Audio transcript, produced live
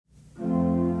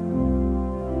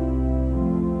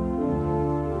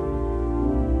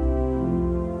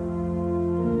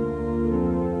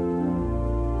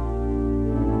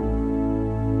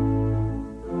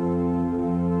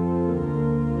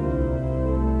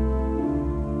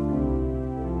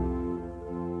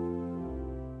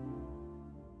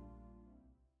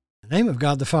the name of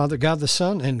God the Father, God the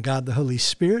Son, and God the Holy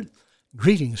Spirit,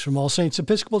 greetings from All Saints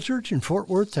Episcopal Church in Fort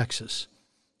Worth, Texas.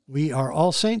 We are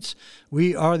All Saints.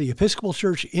 We are the Episcopal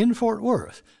Church in Fort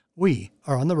Worth. We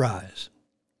are on the rise.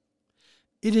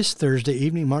 It is Thursday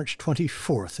evening, March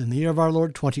 24th, in the year of our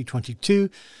Lord 2022,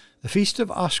 the feast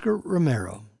of Oscar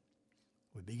Romero.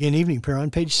 We begin evening prayer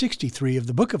on page 63 of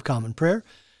the Book of Common Prayer,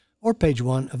 or page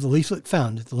 1 of the leaflet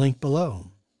found at the link below.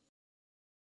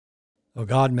 O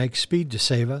God, make speed to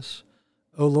save us.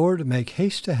 O Lord, make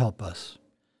haste to help us.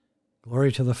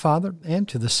 Glory to the Father, and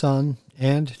to the Son,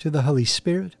 and to the Holy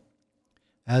Spirit,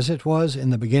 as it was in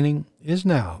the beginning, is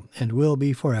now, and will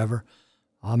be forever.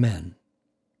 Amen.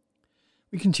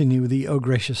 We continue with the O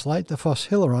Gracious Light, the Phos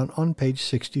Hilaron, on page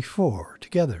 64,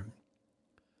 together.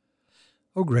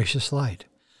 O gracious light,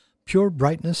 pure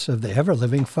brightness of the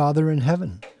ever-living Father in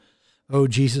heaven, O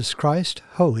Jesus Christ,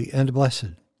 holy and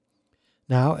blessed,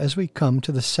 now as we come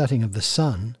to the setting of the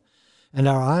sun, and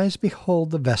our eyes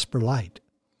behold the vesper light,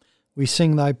 we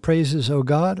sing thy praises, O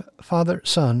God, Father,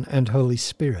 Son, and Holy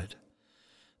Spirit.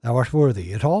 Thou art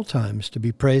worthy at all times to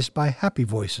be praised by happy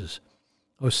voices,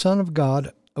 O Son of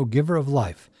God, O Giver of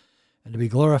life, and to be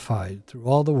glorified through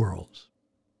all the worlds.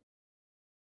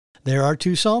 There are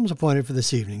two psalms appointed for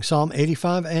this evening, Psalm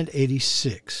 85 and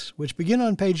 86, which begin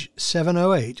on page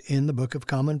 708 in the Book of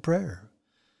Common Prayer.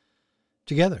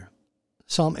 Together,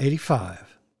 Psalm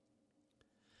 85.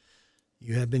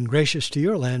 You have been gracious to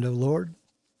your land, O Lord.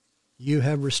 You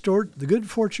have restored the good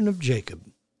fortune of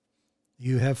Jacob.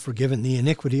 You have forgiven the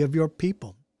iniquity of your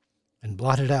people, and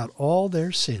blotted out all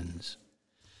their sins.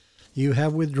 You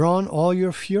have withdrawn all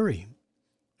your fury,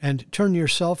 and turned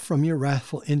yourself from your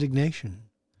wrathful indignation.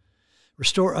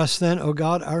 Restore us then, O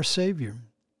God, our Savior.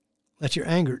 Let your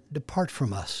anger depart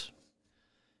from us.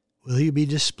 Will you be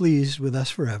displeased with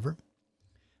us forever?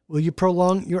 Will you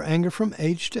prolong your anger from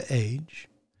age to age?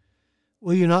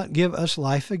 Will you not give us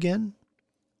life again,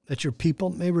 that your people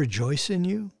may rejoice in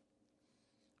you?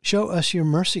 Show us your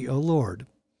mercy, O Lord,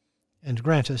 and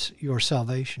grant us your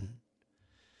salvation.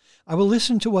 I will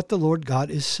listen to what the Lord God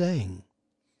is saying,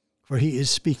 for he is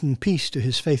speaking peace to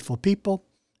his faithful people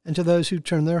and to those who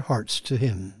turn their hearts to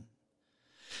him.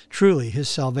 Truly his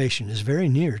salvation is very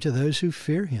near to those who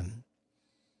fear him,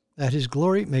 that his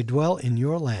glory may dwell in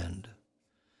your land.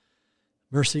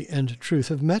 Mercy and truth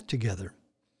have met together.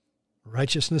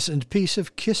 Righteousness and peace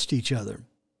have kissed each other.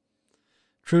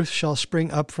 Truth shall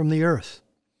spring up from the earth,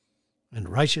 and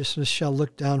righteousness shall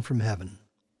look down from heaven.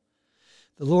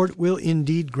 The Lord will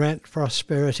indeed grant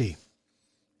prosperity,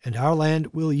 and our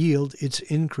land will yield its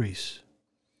increase.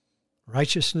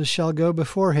 Righteousness shall go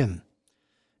before him,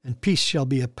 and peace shall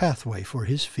be a pathway for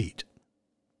his feet.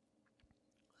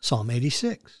 Psalm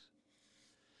 86.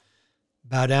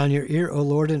 Bow down your ear, O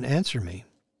Lord, and answer me,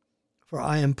 for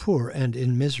I am poor and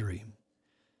in misery.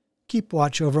 Keep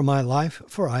watch over my life,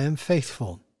 for I am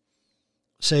faithful.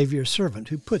 Save your servant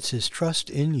who puts his trust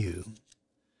in you.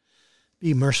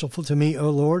 Be merciful to me, O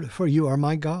Lord, for you are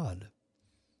my God.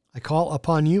 I call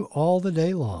upon you all the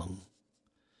day long.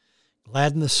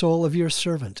 Gladden the soul of your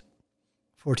servant,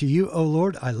 for to you, O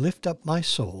Lord, I lift up my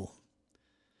soul.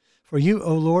 For you,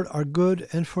 O Lord, are good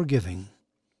and forgiving,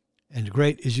 and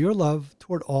great is your love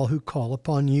toward all who call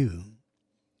upon you.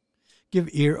 Give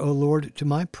ear, O Lord, to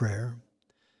my prayer,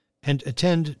 and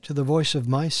attend to the voice of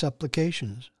my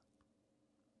supplications.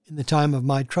 In the time of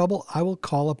my trouble I will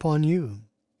call upon you,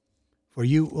 for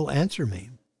you will answer me.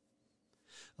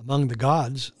 Among the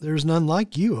gods there is none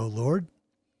like you, O Lord,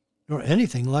 nor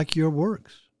anything like your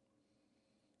works.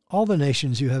 All the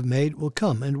nations you have made will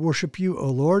come and worship you, O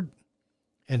Lord,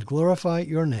 and glorify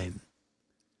your name.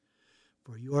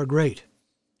 For you are great,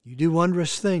 you do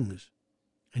wondrous things,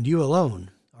 and you alone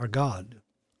are God.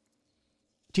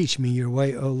 Teach me your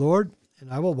way, O Lord,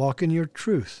 and I will walk in your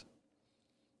truth.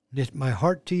 Knit my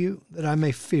heart to you, that I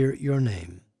may fear your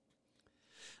name.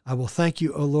 I will thank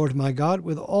you, O Lord my God,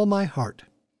 with all my heart,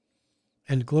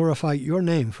 and glorify your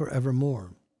name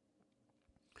forevermore.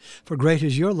 For great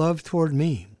is your love toward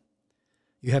me.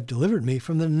 You have delivered me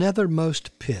from the nethermost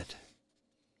pit.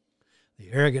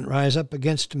 The arrogant rise up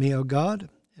against me, O God,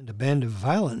 and a band of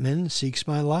violent men seeks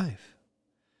my life.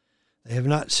 They have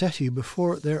not set you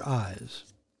before their eyes.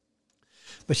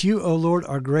 But you, O Lord,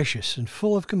 are gracious and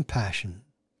full of compassion,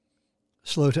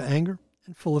 slow to anger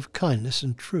and full of kindness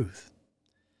and truth.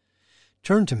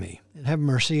 Turn to me and have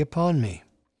mercy upon me.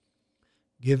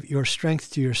 Give your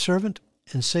strength to your servant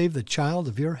and save the child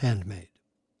of your handmaid.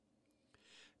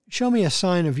 Show me a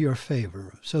sign of your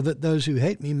favor, so that those who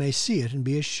hate me may see it and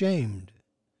be ashamed.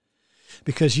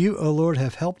 Because you, O Lord,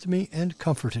 have helped me and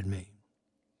comforted me.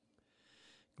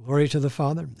 Glory to the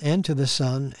Father, and to the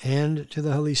Son, and to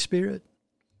the Holy Spirit,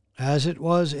 as it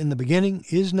was in the beginning,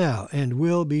 is now, and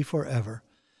will be forever.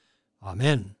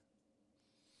 Amen.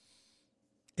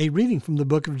 A reading from the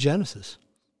book of Genesis.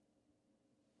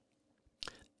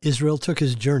 Israel took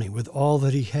his journey with all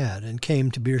that he had, and came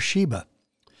to Beersheba,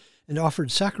 and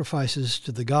offered sacrifices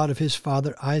to the God of his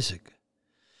father Isaac.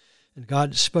 And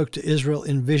God spoke to Israel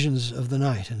in visions of the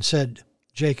night, and said,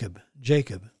 Jacob,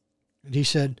 Jacob. And he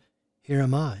said, Here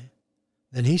am I.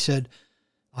 Then he said,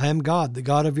 I am God, the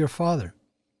God of your father.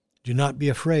 Do not be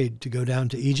afraid to go down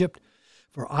to Egypt,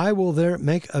 for I will there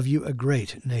make of you a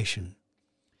great nation.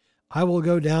 I will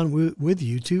go down with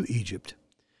you to Egypt,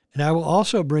 and I will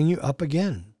also bring you up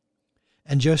again,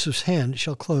 and Joseph's hand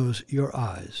shall close your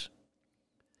eyes.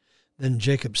 Then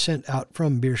Jacob sent out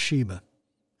from Beersheba,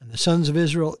 and the sons of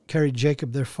Israel carried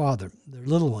Jacob their father, their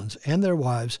little ones, and their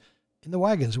wives in the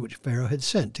wagons which Pharaoh had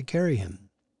sent to carry him.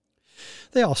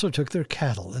 They also took their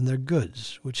cattle and their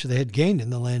goods, which they had gained in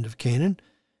the land of Canaan,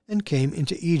 and came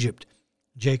into Egypt,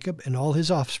 Jacob and all his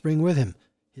offspring with him,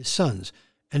 his sons,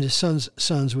 and his sons'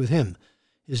 sons with him,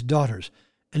 his daughters,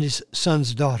 and his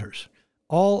sons' daughters.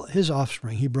 All his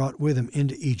offspring he brought with him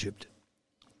into Egypt.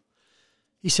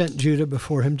 He sent Judah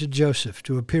before him to Joseph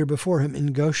to appear before him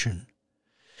in Goshen.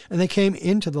 And they came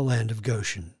into the land of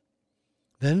Goshen.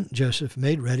 Then Joseph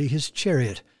made ready his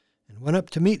chariot, and went up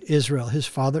to meet Israel his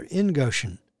father in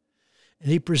Goshen. And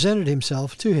he presented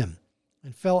himself to him,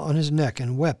 and fell on his neck,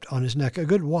 and wept on his neck a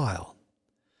good while.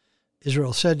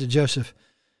 Israel said to Joseph,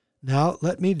 Now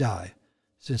let me die,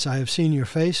 since I have seen your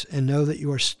face, and know that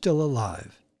you are still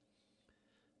alive.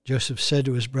 Joseph said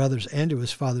to his brothers and to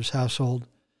his father's household,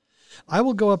 I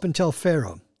will go up and tell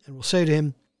Pharaoh, and will say to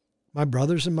him, My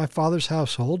brothers and my father's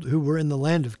household, who were in the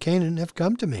land of Canaan, have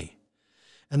come to me.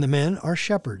 And the men are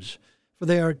shepherds, for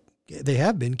they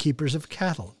have been keepers of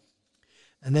cattle.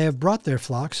 And they have brought their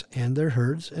flocks and their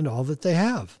herds and all that they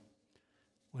have.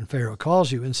 When Pharaoh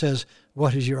calls you and says,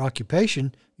 What is your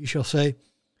occupation? You shall say,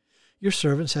 Your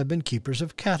servants have been keepers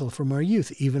of cattle from our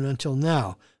youth, even until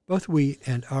now, both we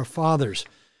and our fathers,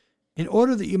 in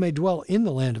order that you may dwell in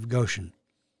the land of Goshen.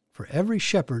 For every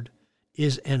shepherd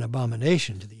is an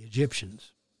abomination to the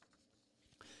Egyptians.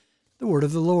 The word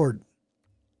of the Lord.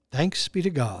 Thanks be to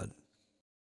God.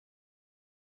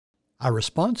 Our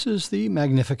response is the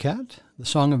Magnificat, the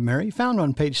Song of Mary, found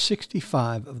on page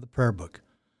 65 of the prayer book.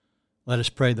 Let us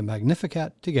pray the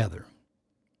Magnificat together.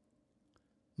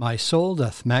 My soul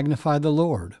doth magnify the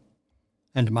Lord,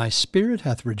 and my spirit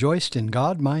hath rejoiced in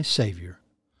God my Saviour.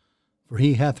 For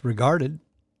he hath regarded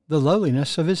the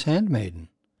lowliness of his handmaiden.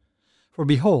 For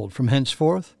behold, from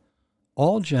henceforth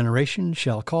all generations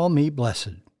shall call me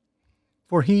blessed.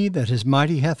 For he that is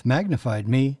mighty hath magnified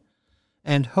me,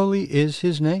 and holy is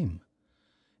his name.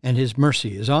 And his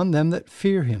mercy is on them that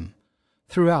fear him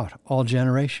throughout all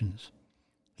generations.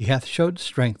 He hath showed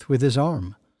strength with his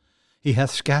arm. He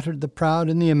hath scattered the proud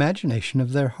in the imagination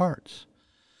of their hearts.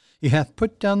 He hath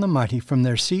put down the mighty from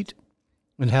their seat,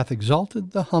 and hath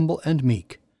exalted the humble and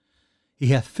meek. He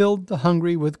hath filled the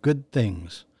hungry with good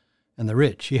things, and the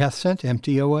rich he hath sent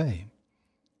empty away.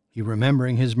 He,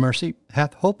 remembering his mercy,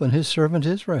 hath holpen his servant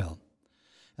Israel,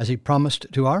 as he promised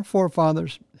to our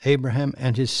forefathers, Abraham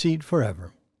and his seed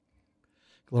forever.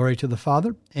 Glory to the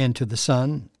Father, and to the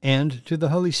Son, and to the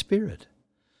Holy Spirit,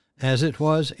 as it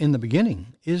was in the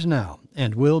beginning, is now,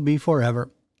 and will be forever.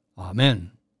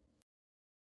 Amen.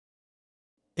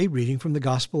 A reading from the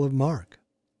Gospel of Mark.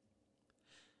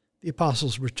 The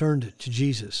apostles returned to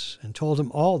Jesus, and told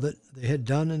him all that they had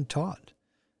done and taught.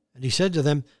 And he said to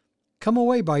them, Come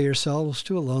away by yourselves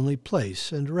to a lonely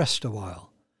place, and rest a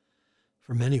while.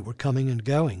 For many were coming and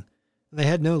going, and they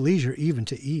had no leisure even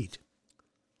to eat.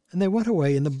 And they went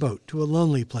away in the boat to a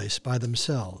lonely place by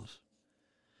themselves.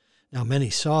 Now many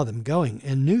saw them going,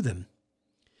 and knew them.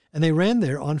 And they ran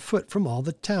there on foot from all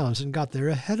the towns, and got there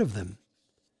ahead of them.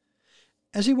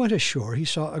 As he went ashore, he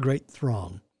saw a great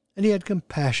throng, and he had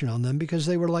compassion on them, because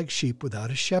they were like sheep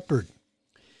without a shepherd.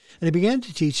 And he began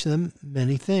to teach them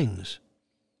many things.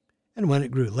 And when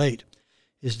it grew late,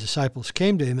 his disciples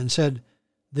came to him and said,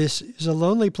 This is a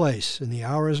lonely place, and the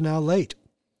hour is now late.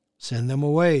 Send them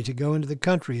away to go into the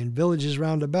country and villages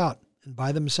round about, and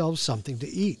buy themselves something to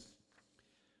eat.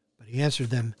 But he answered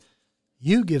them,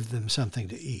 You give them something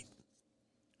to eat.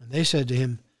 And they said to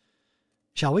him,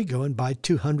 Shall we go and buy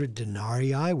 200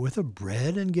 denarii worth of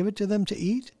bread and give it to them to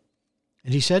eat?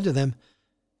 And he said to them,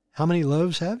 How many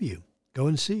loaves have you? Go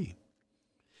and see.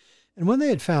 And when they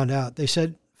had found out, they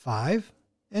said, 5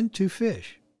 and 2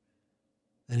 fish.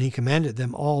 Then he commanded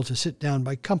them all to sit down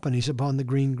by companies upon the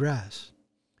green grass.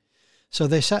 So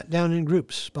they sat down in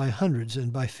groups by hundreds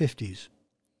and by 50s.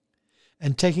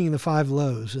 And taking the 5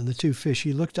 loaves and the 2 fish,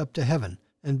 he looked up to heaven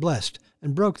and blessed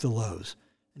and broke the loaves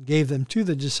and gave them to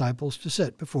the disciples to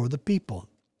set before the people.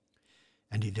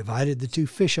 And he divided the 2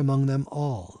 fish among them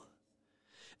all.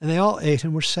 And they all ate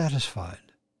and were satisfied.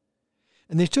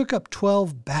 And they took up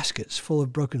 12 baskets full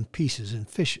of broken pieces and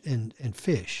fish.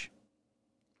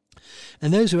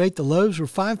 And those who ate the loaves were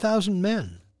 5,000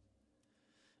 men.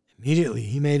 Immediately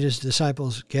he made his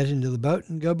disciples get into the boat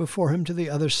and go before him to the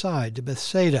other side, to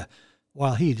Bethsaida,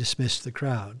 while he dismissed the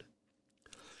crowd.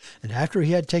 And after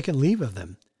he had taken leave of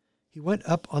them, he went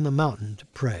up on the mountain to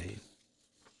pray.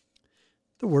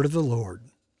 The word of the Lord.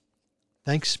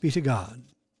 Thanks be to God.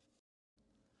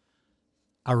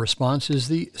 Our response is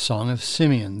the Song of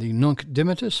Simeon, the Nunc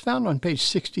Dimittis, found on page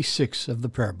 66 of the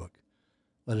prayer book.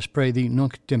 Let us pray the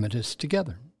Nunc Dimittis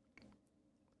together.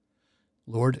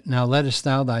 Lord, now lettest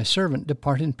thou thy servant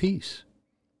depart in peace,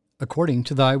 according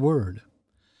to thy word.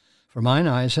 For mine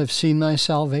eyes have seen thy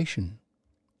salvation,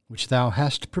 which thou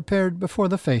hast prepared before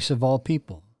the face of all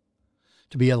people,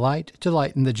 to be a light to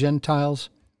lighten the Gentiles,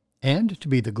 and to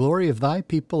be the glory of thy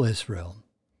people Israel.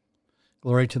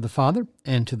 Glory to the Father,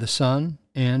 and to the Son,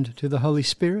 and to the Holy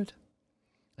Spirit,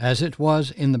 as it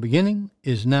was in the beginning,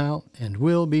 is now, and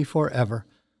will be forever.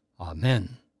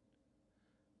 Amen.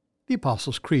 The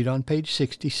Apostles' Creed on page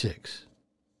 66.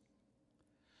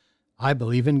 I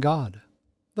believe in God,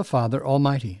 the Father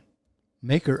Almighty,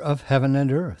 maker of heaven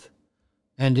and earth,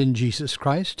 and in Jesus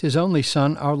Christ, his only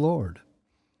Son, our Lord,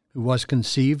 who was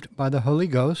conceived by the Holy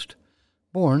Ghost,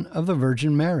 born of the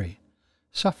Virgin Mary,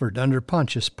 suffered under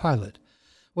Pontius Pilate,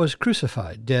 was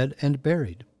crucified, dead, and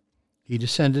buried. He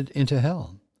descended into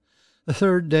hell. The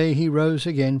 3rd day he rose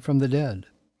again from the dead.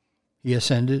 He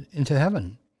ascended into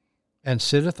heaven, and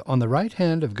sitteth on the right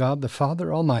hand of God the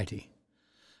Father Almighty.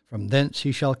 From thence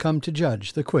he shall come to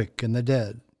judge the quick and the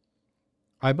dead.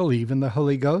 I believe in the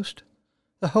Holy Ghost,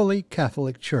 the Holy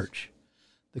Catholic Church,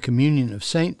 the communion of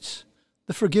saints,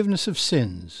 the forgiveness of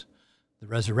sins, the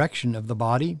resurrection of the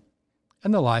body,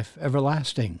 and the life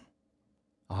everlasting.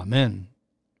 Amen.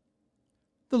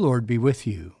 The Lord be with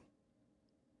you.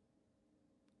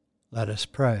 Let us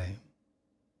pray.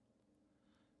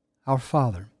 Our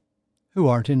Father, who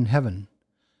art in heaven,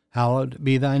 hallowed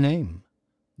be thy name.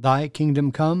 Thy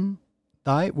kingdom come,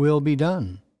 thy will be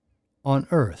done, on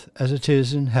earth as it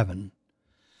is in heaven.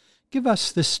 Give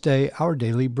us this day our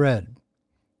daily bread,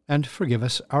 and forgive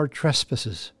us our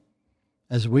trespasses,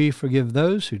 as we forgive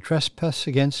those who trespass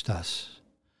against us.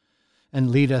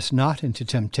 And lead us not into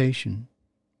temptation,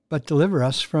 but deliver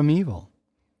us from evil.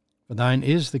 For thine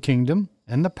is the kingdom,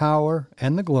 and the power,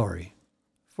 and the glory,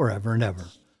 forever and ever.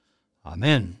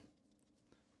 Amen.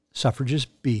 Suffrages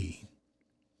B.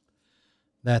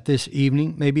 That this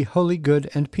evening may be wholly good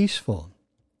and peaceful,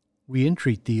 we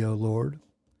entreat thee, O Lord.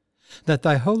 That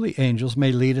thy holy angels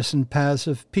may lead us in paths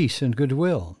of peace and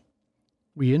goodwill,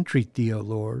 we entreat thee, O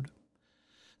Lord.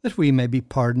 That we may be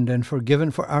pardoned and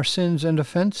forgiven for our sins and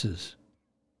offenses,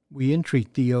 we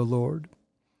entreat thee, O Lord.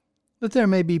 That there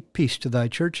may be peace to thy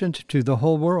church and to the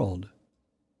whole world,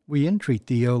 we entreat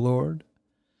thee, O Lord.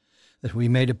 That we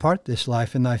may depart this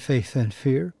life in thy faith and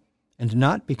fear, and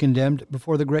not be condemned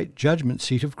before the great judgment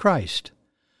seat of Christ,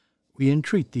 we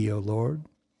entreat thee, O Lord.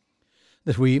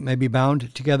 That we may be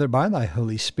bound together by thy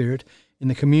Holy Spirit in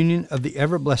the communion of the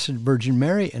ever-blessed Virgin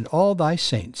Mary and all thy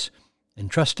saints,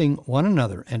 entrusting one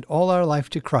another and all our life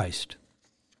to Christ,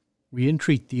 we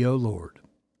entreat thee, O Lord.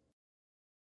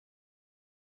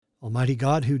 Almighty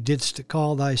God, who didst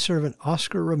call thy servant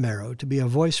Oscar Romero to be a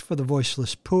voice for the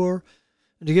voiceless poor,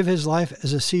 and to give his life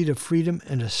as a seed of freedom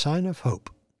and a sign of hope,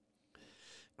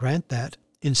 grant that,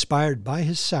 inspired by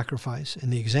his sacrifice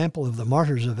and the example of the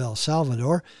martyrs of El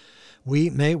Salvador,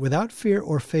 we may without fear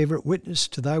or favor witness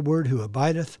to thy word who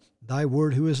abideth, thy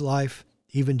word who is life,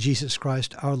 even Jesus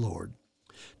Christ our Lord,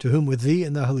 to whom with thee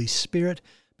and the Holy Spirit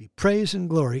be praise and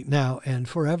glory now and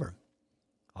forever.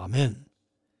 Amen.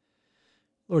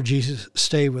 Lord Jesus,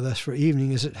 stay with us, for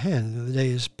evening is at hand and the day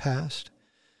is past.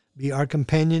 Be our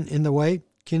companion in the way,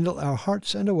 kindle our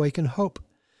hearts and awaken hope,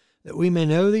 that we may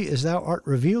know thee as thou art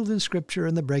revealed in Scripture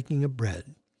and the breaking of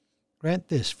bread. Grant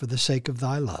this for the sake of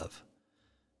thy love.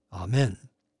 Amen.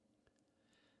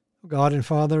 O God and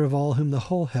Father of all whom the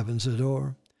whole heavens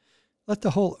adore, let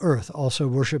the whole earth also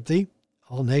worship thee,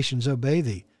 all nations obey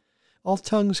thee, all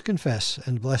tongues confess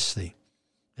and bless thee,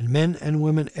 and men and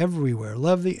women everywhere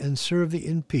love thee and serve thee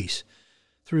in peace,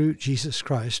 through Jesus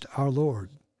Christ our Lord.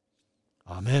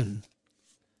 Amen.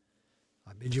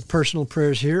 I bid you personal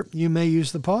prayers here. You may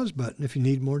use the pause button if you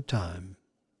need more time.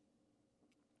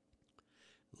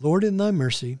 Lord, in thy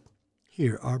mercy,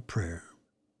 hear our prayer.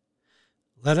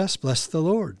 Let us bless the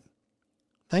Lord.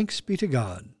 Thanks be to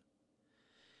God.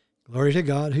 Glory to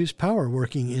God, whose power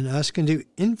working in us can do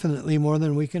infinitely more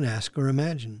than we can ask or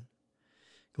imagine.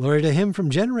 Glory to him from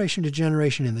generation to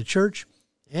generation in the church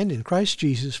and in Christ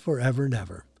Jesus forever and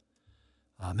ever.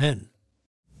 Amen.